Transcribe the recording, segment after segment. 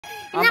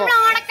നമ്മൾ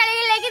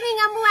ഓണക്കളികളിലേക്ക്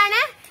നീങ്ങാൻ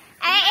പോവാണ്.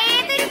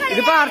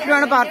 ഇത് പാർട്ട്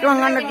 1 പാർട്ട് 1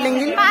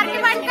 കണ്ടിട്ടില്ലെങ്കിൽ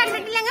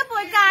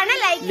പോയി കാണാം.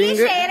 ലൈക്ക്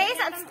ഷെയർ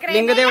സബ്സ്ക്രൈബ്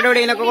ലിങ്ക്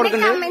എവിടെയൊക്കെ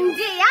കൊടുക്കുന്നുണ്ട്. കമന്റ്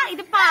ചെയ്യാ.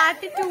 ഇത്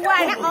പാർട്ട് 2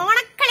 ആണ്.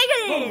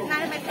 ഓണക്കളികൾ.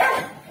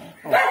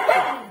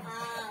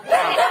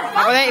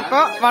 അപ്പൊ ഇപ്പൊ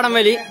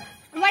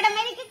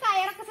വടംവലിക്ക്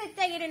കയറൊക്കെ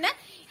സെറ്റ് ആക്കിയിട്ടുണ്ട്.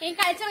 ഈ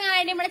കളിച്ചിറങ്ങാൻ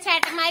വേണ്ടി നമ്മുടെ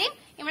ചേട്ടന്മാരും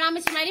നമ്മുടെ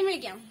അമ്മച്ചിമാരെയും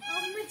വിളിക്കാം.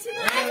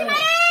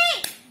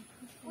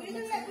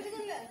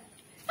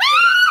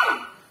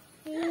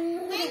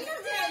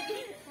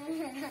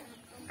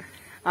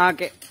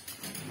 ഓക്കെ.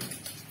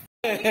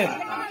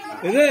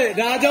 ഇത്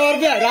രാജാവ്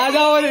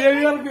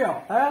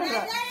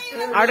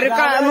അവിടെ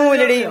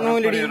നൂലടി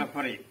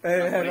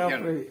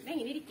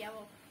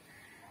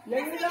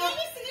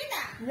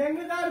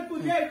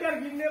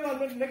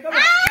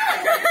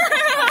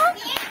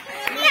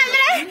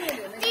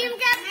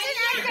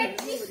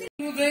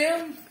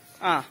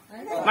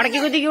മടക്കി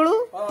കുത്തിക്കോളൂ.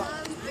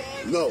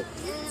 No,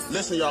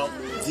 listen, y'all.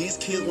 These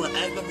kids want to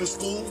act up in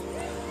school,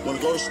 want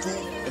to go to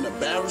school and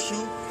embarrass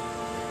you,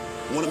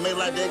 want to make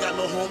like they got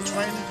no home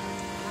training.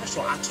 So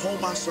I told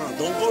my son,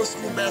 don't go to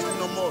school basketball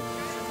no more.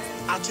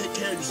 I'll take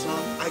care of you,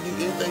 son. I give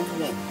you anything you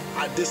want.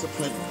 I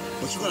discipline you.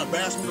 But you're going to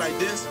embarrass me like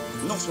this?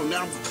 No, so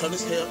now I'm going to cut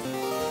his hair,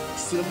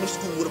 send him to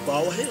school with a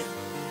bald head.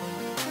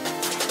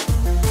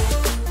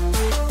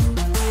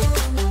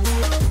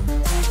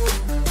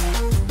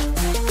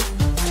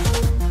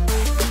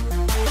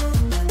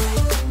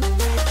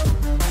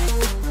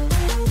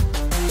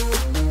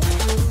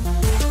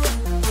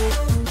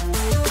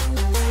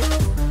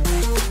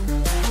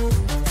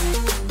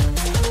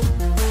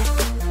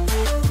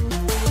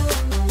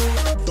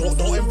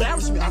 Don't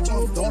embarrass me. I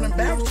told him, don't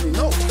embarrass me.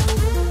 No.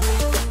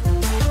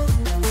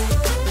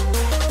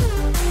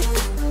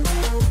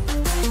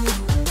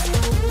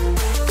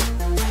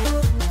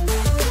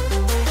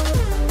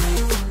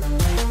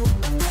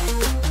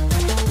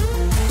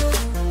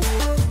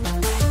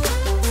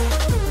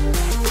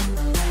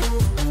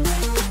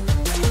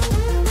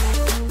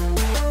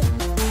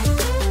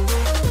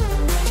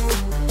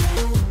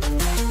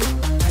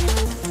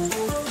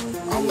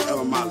 I would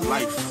ever my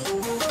life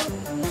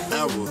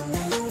ever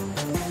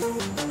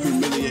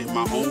humiliate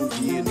my own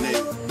DNA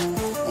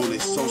on a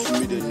social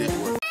media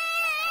network.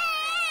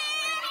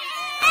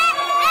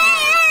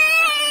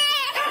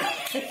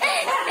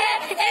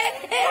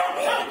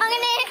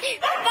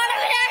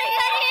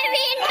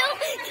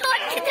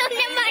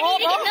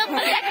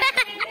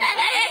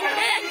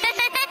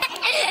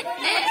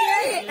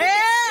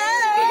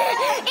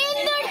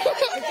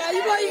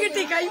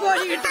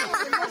 കൈപോയി കിട്ടി.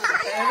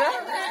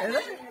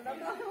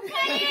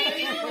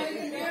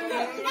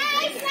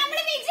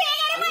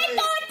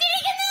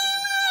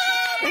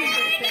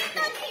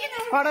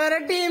 വടവരെ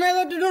ടീമേ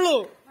തൊട്ടിട്ടുള്ളൂ.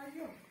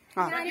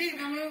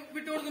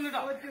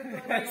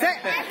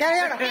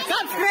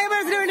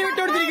 സബ്സ്ക്രൈബേഴ്സിന് വേണ്ടി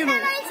വിട്ടുകൊടുത്തിരിക്കുന്നു.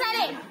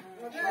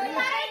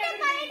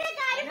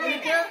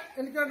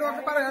 എനിക്ക്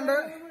doctor പറയാണ്ട്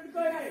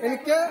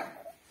എനിക്ക്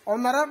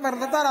 1.5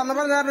 വെറുതെ തരാന്ന്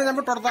പറഞ്ഞാൽ ഞാൻ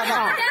വിട്ടുകൊടുത്താ.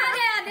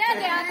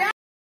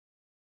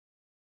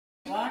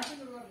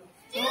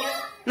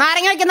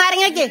 നാരങ്ങ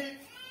വെക്ക്.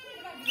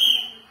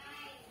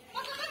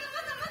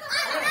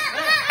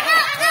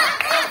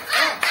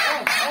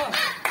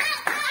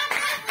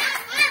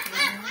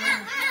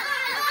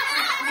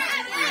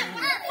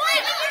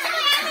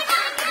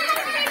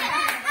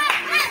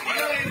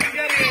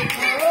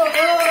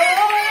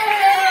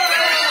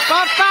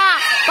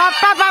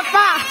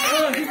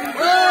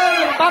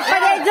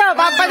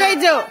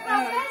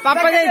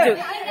 പപ്പ ജയിച്ചു.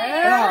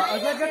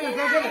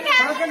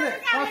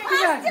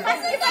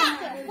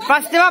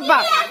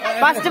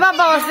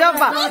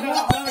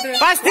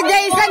 First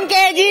Jason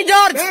K G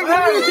George.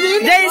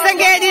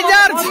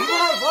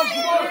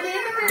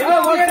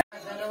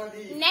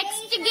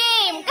 Next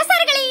game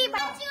കസരകളി.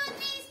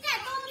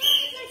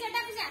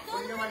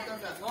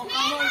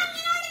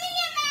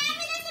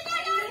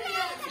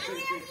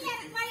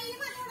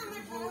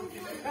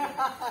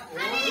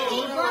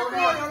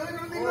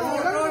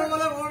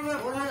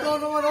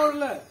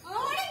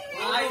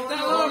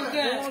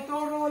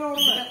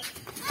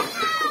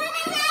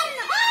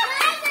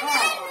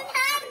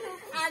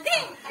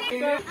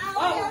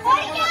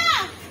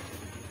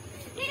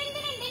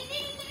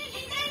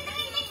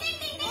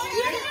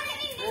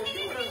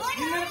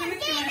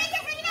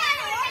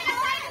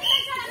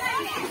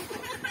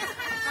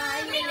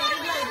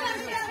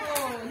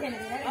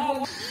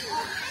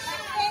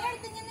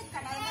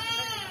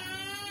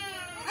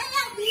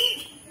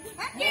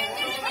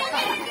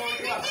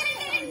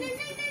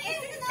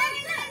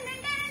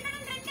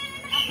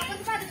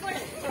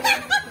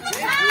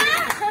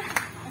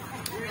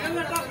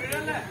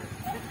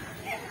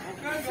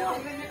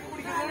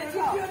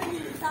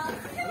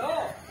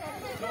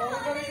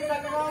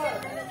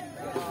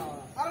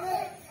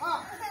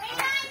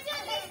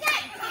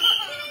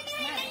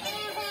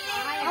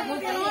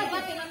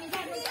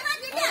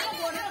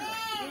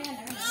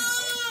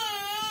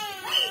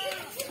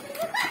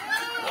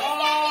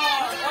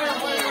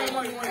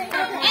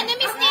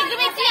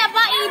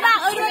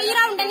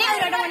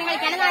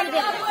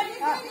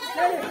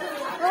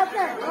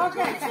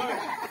 Okay.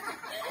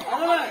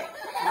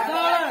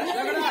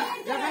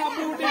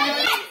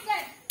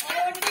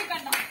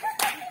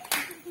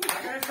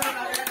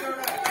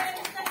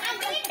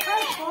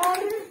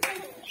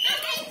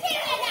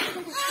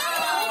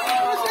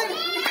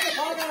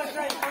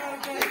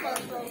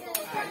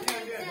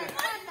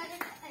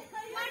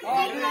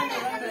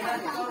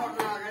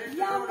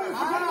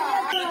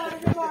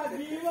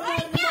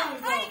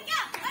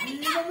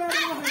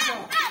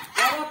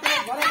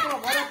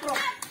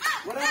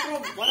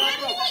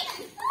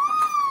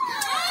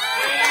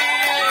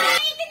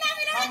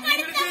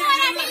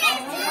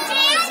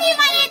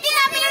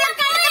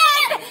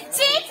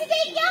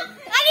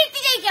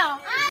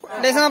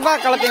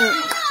 കളത്തിന്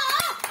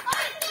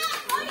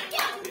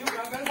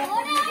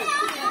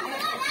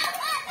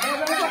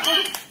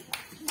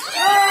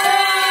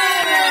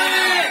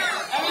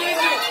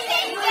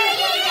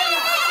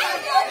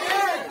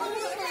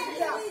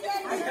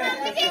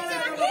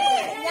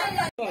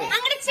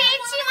അങ്ങനെ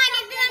ചേച്ചിയും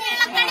അനിയത്തി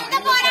തമ്മിലുള്ള കടുത്ത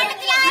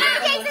പോരാട്ടത്തിൽ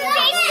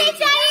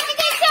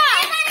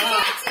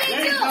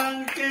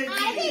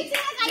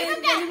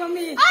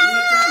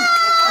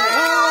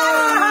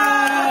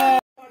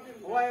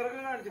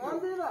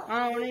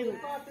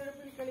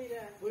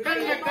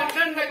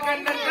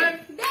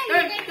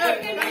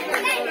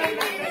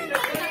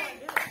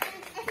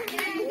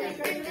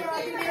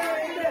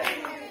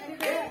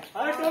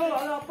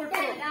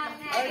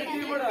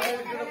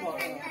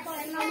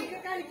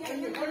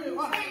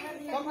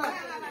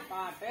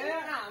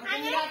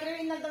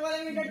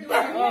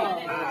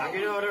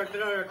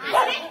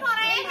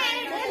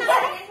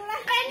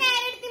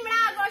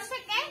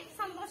ആഘോഷമൊക്കെ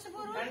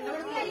സന്തോഷപൂർവ്വം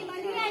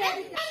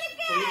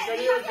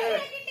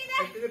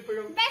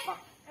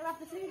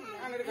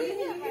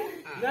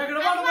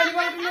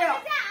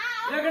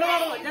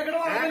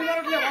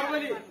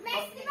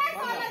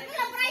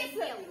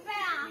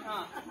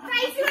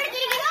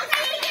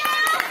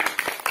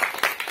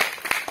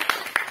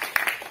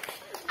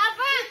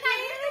അപ്പൊ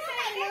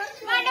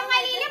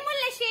വടംവലിയിലെ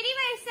മുല്ലശ്ശേരി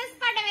വേഴ്സസ്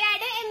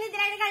പടവരാട്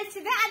എന്നതിലാണ്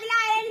കളിച്ചത്.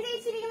 അതിലാരാണ്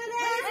ജയിച്ചിരിക്കുന്നത്?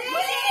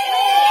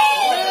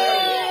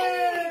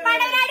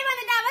 പടവരാട്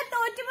വന്നിട്ട് അവർ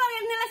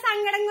തോറ്റുപോകുന്നുള്ള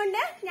സങ്കടം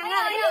കൊണ്ട് ഞങ്ങൾ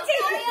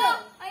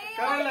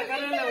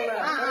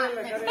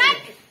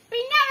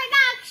പിന്നെ അവരുടെ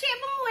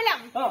ആക്ഷേപം മൂലം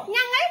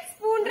ഞങ്ങൾ